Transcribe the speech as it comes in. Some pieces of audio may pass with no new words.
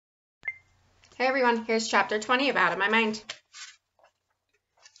Hey everyone, here's chapter 20 of Out of My Mind.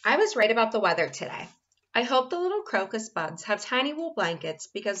 I was right about the weather today. I hope the little crocus buds have tiny wool blankets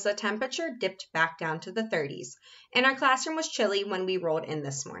because the temperature dipped back down to the 30s and our classroom was chilly when we rolled in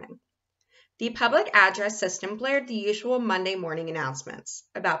this morning. The public address system blared the usual Monday morning announcements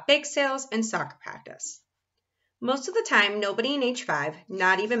about bake sales and soccer practice. Most of the time, nobody in H5,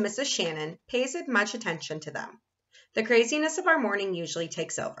 not even Mrs. Shannon, pays much attention to them. The craziness of our morning usually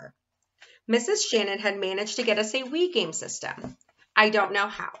takes over. Mrs. Shannon had managed to get us a Wii game system. I don't know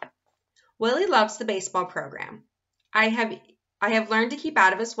how. Willie loves the baseball program. I have learned to keep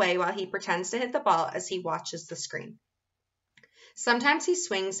out of his way while he pretends to hit the ball as he watches the screen. Sometimes he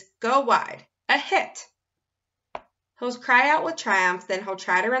swings, go wide, a hit. He'll cry out with triumph, then he'll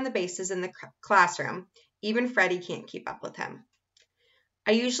try to run the bases in the classroom. Even Freddie can't keep up with him.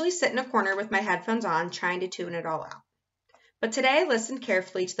 I usually sit in a corner with my headphones on, trying to tune it all out. But today I listened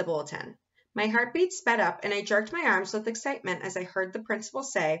carefully to the bulletin. My heartbeat sped up and I jerked my arms with excitement as I heard the principal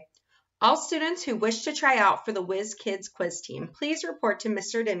say, "All students who wish to try out for the Whiz Kids quiz team, please report to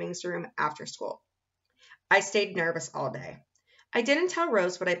Mr. Deming's room after school." I stayed nervous all day. I didn't tell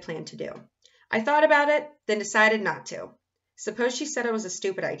Rose what I planned to do. I thought about it, then decided not to. Suppose she said it was a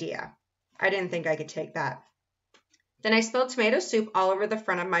stupid idea. I didn't think I could take that. Then I spilled tomato soup all over the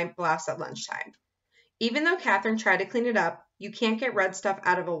front of my blouse at lunchtime. Even though Catherine tried to clean it up, you can't get red stuff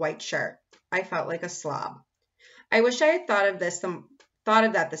out of a white shirt. I felt like a slob. I wish I had thought of that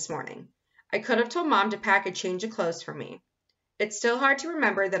this morning. I could have told Mom to pack a change of clothes for me. It's still hard to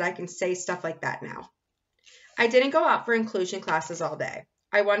remember that I can say stuff like that now. I didn't go out for inclusion classes all day.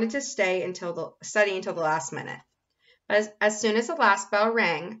 I wanted to study until the last minute. But as soon as the last bell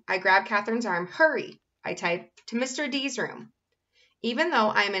rang, I grabbed Catherine's arm. "Hurry," I typed, "to Mr. D's room." Even though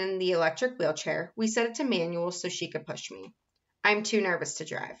I'm in the electric wheelchair, we set it to manual so she could push me. I'm too nervous to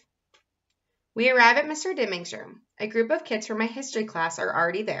drive. We arrive at Mr. Deming's room. A group of kids from my history class are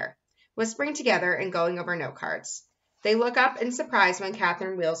already there, whispering together and going over note cards. They look up in surprise when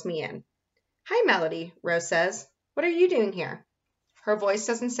Catherine wheels me in. "Hi, Melody," Rose says. "What are you doing here?" Her voice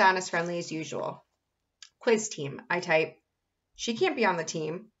doesn't sound as friendly as usual. "Quiz team," I type. "She can't be on the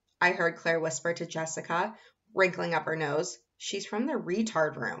team," I heard Claire whisper to Jessica, wrinkling up her nose. "She's from the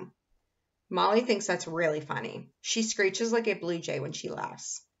retard room." Molly thinks that's really funny. She screeches like a blue jay when she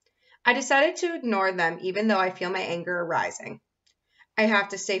laughs. I decided to ignore them even though I feel my anger arising. I have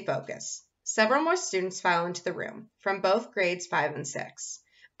to stay focused. Several more students file into the room, from both grades 5 and 6.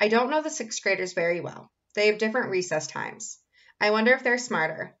 I don't know the 6th graders very well. They have different recess times. I wonder if they're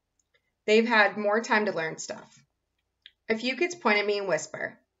smarter. They've had more time to learn stuff. A few kids point at me and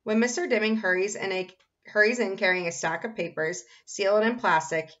whisper. When Mr. Deming hurries in carrying a stack of papers, sealed in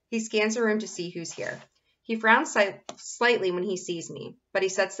plastic, he scans the room to see who's here. He frowns slightly when he sees me, but he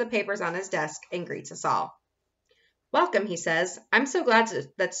sets the papers on his desk and greets us all. "Welcome," he says. "I'm so glad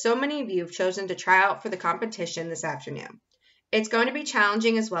that so many of you have chosen to try out for the competition this afternoon. It's going to be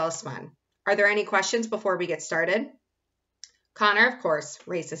challenging as well as fun. Are there any questions before we get started?" Connor, of course,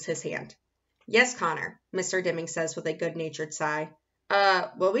 raises his hand. "Yes, Connor," Mr. Deming says with a good-natured sigh.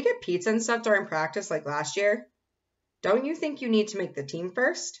 Will we get pizza and stuff during practice like last year?" "Don't you think you need to make the team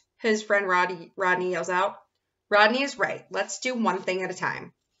first?" his friend Rodney yells out. Rodney is right. Let's do one thing at a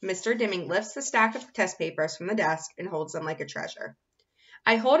time. Mr. Deming lifts the stack of test papers from the desk and holds them like a treasure.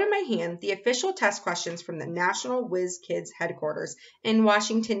 I hold in my hand the official test questions from the National Whiz Kids headquarters in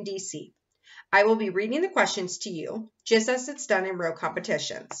Washington, D.C. I will be reading the questions to you, just as it's done in row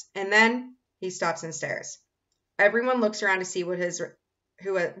competitions. And then he stops and stares. Everyone looks around to see what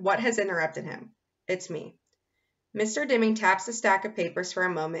has interrupted him. It's me. Mr. Deming taps the stack of papers for a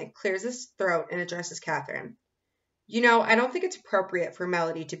moment, clears his throat, and addresses Catherine. "You know, I don't think it's appropriate for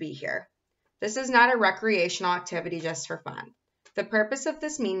Melody to be here. This is not a recreational activity just for fun. The purpose of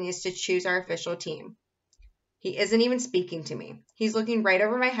this meeting is to choose our official team." He isn't even speaking to me. He's looking right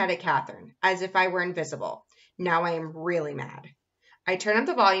over my head at Catherine, as if I were invisible. Now I am really mad. I turn up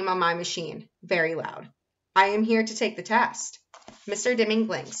the volume on my machine, very loud. "I am here to take the test." Mr. Deming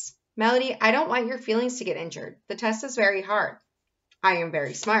blinks. "Melody, I don't want your feelings to get injured. The test is very hard." "I am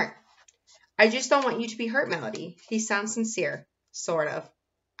very smart." "I just don't want you to be hurt, Melody." He sounds sincere. Sort of.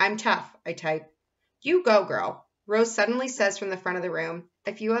 "I'm tough," I type. "You go, girl," Rose suddenly says from the front of the room.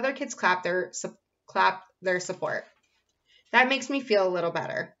 A few other kids clap their support. That makes me feel a little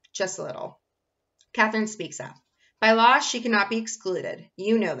better. Just a little. Catherine speaks up. "By law, she cannot be excluded.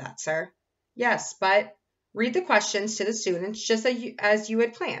 You know that, sir." "Yes, but..." "Read the questions to the students just as you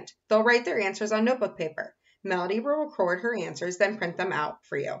had planned. They'll write their answers on notebook paper. Melody will record her answers, then print them out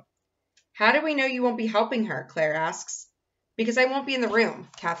for you." "How do we know you won't be helping her?" Claire asks. "Because I won't be in the room,"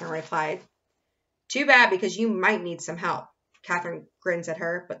 Catherine replied. Too bad, because you might need some help. Catherine grins at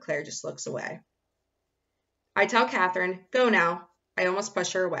her, but Claire just looks away. I tell Catherine, go now. I almost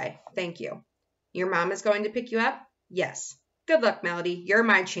push her away. Thank you. Your mom is going to pick you up? Yes. Good luck, Melody. You're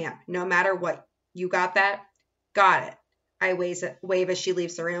my champ, no matter what. You got that? Got it. I wave as she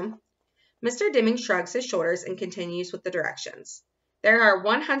leaves the room. Mr. Dimming shrugs his shoulders and continues with the directions. There are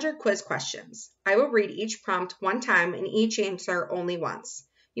 100 quiz questions. I will read each prompt one time and each answer only once.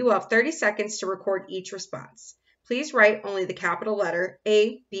 You will have 30 seconds to record each response. Please write only the capital letter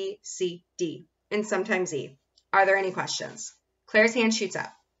A, B, C, D, and sometimes E. Are there any questions? Claire's hand shoots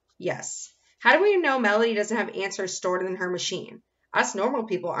up. Yes. How do we know Melody doesn't have answers stored in her machine? Us normal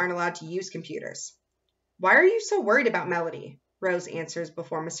people aren't allowed to use computers. Why are you so worried about Melody? Rose answers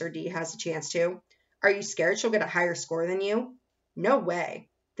before Mr. D has a chance to. Are you scared she'll get a higher score than you? No way.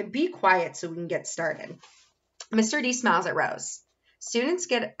 Then be quiet so we can get started. Mr. D smiles at Rose. Students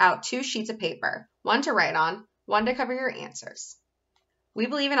get out 2 sheets of paper, one to write on, one to cover your answers. We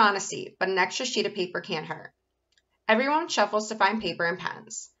believe in honesty, but an extra sheet of paper can't hurt. Everyone shuffles to find paper and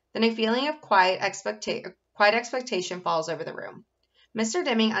pens. Then a feeling of quiet expectation falls over the room. Mr.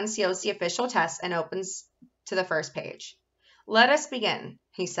 Dimming unseals the official test and opens to the first page. Let us begin,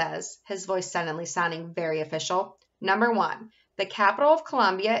 he says, his voice suddenly sounding very official. Number 1. The capital of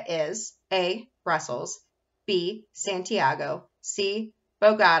Colombia is A. Brussels, B. Santiago, C.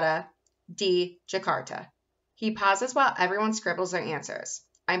 Bogota, D. Jakarta. He pauses while everyone scribbles their answers.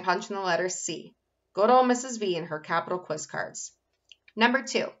 I'm punching the letter C. Good old Mrs. V and her capital quiz cards. Number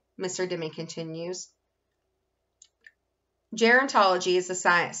 2, Mr. Dimming continues. Gerontology is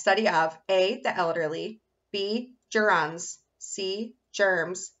the study of A. The elderly, B. Gerunds, C.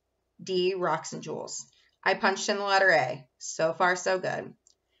 Germs, D. Rocks and jewels. I punched in the letter A. So far, so good.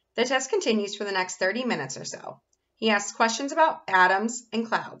 The test continues for the next 30 minutes or so. He asks questions about atoms and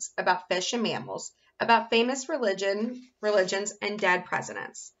clouds, about fish and mammals, about famous religions and dead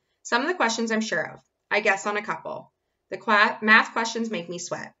presidents. Some of the questions I'm sure of. I guess on a couple. The math questions make me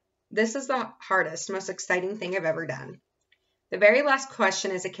sweat. This is the hardest, most exciting thing I've ever done. The very last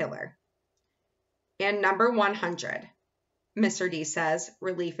question is a killer. And number 100, Mr. D says,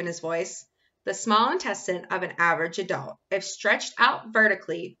 relief in his voice. The small intestine of an average adult, if stretched out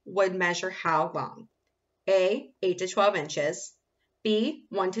vertically, would measure how long? A, 8 to 12 inches, B,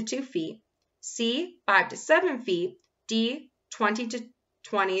 1 to 2 feet, C, 5 to 7 feet, D, 20 to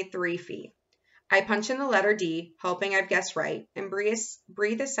 23 feet. I punch in the letter D, hoping I've guessed right, and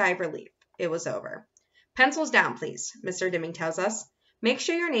breathe a sigh of relief. It was over. Pencils down, please, Mr. Dimming tells us. Make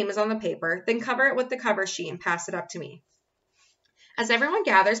sure your name is on the paper, then cover it with the cover sheet and pass it up to me. As everyone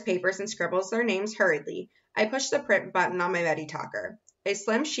gathers papers and scribbles their names hurriedly, I push the print button on my Meditalker. A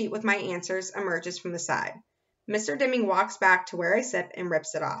slim sheet with my answers emerges from the side. Mr. Dimming walks back to where I sit and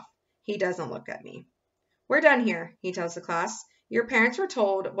rips it off. He doesn't look at me. We're done here, he tells the class. Your parents were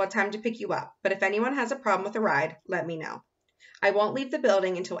told what time to pick you up, but if anyone has a problem with a ride, let me know. I won't leave the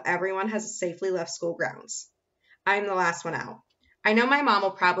building until everyone has safely left school grounds. I am the last one out. I know my mom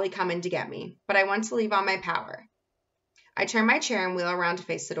will probably come in to get me, but I want to leave on my power. I turn my chair and wheel around to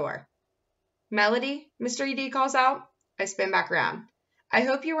face the door. Melody, Mr. E.D. calls out. I spin back around. I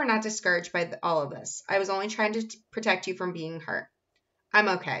hope you were not discouraged by all of this. I was only trying to protect you from being hurt. I'm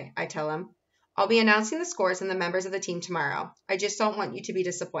okay, I tell him. I'll be announcing the scores and the members of the team tomorrow. I just don't want you to be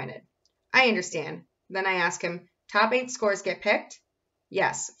disappointed. I understand. Then I ask him, top 8 scores get picked?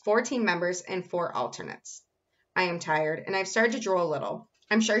 Yes, 4 team members and 4 alternates. I am tired, and I've started to drool a little.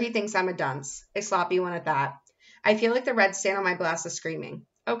 I'm sure he thinks I'm a dunce, a sloppy one at that. I feel like the red stain on my blouse is screaming.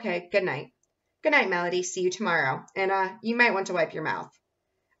 Okay, good night. Good night, Melody. See you tomorrow. And, you might want to wipe your mouth.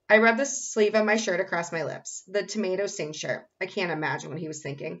 I rub the sleeve of my shirt across my lips. The tomato stain shirt. I can't imagine what he was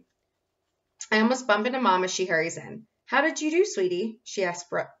thinking. I almost bump into Mom as she hurries in. How did you do, sweetie? She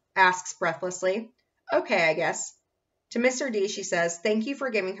asks breathlessly. Okay, I guess. To Mr. D, she says, thank you for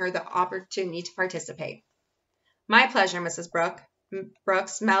giving her the opportunity to participate. My pleasure, Mrs.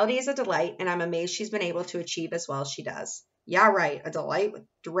 Brooks. Melody is a delight, and I'm amazed she's been able to achieve as well as she does. Yeah, right, a delight with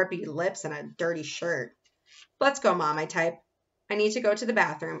drippy lips and a dirty shirt. Let's go, Mom, I type. I need to go to the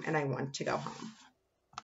bathroom, and I want to go home.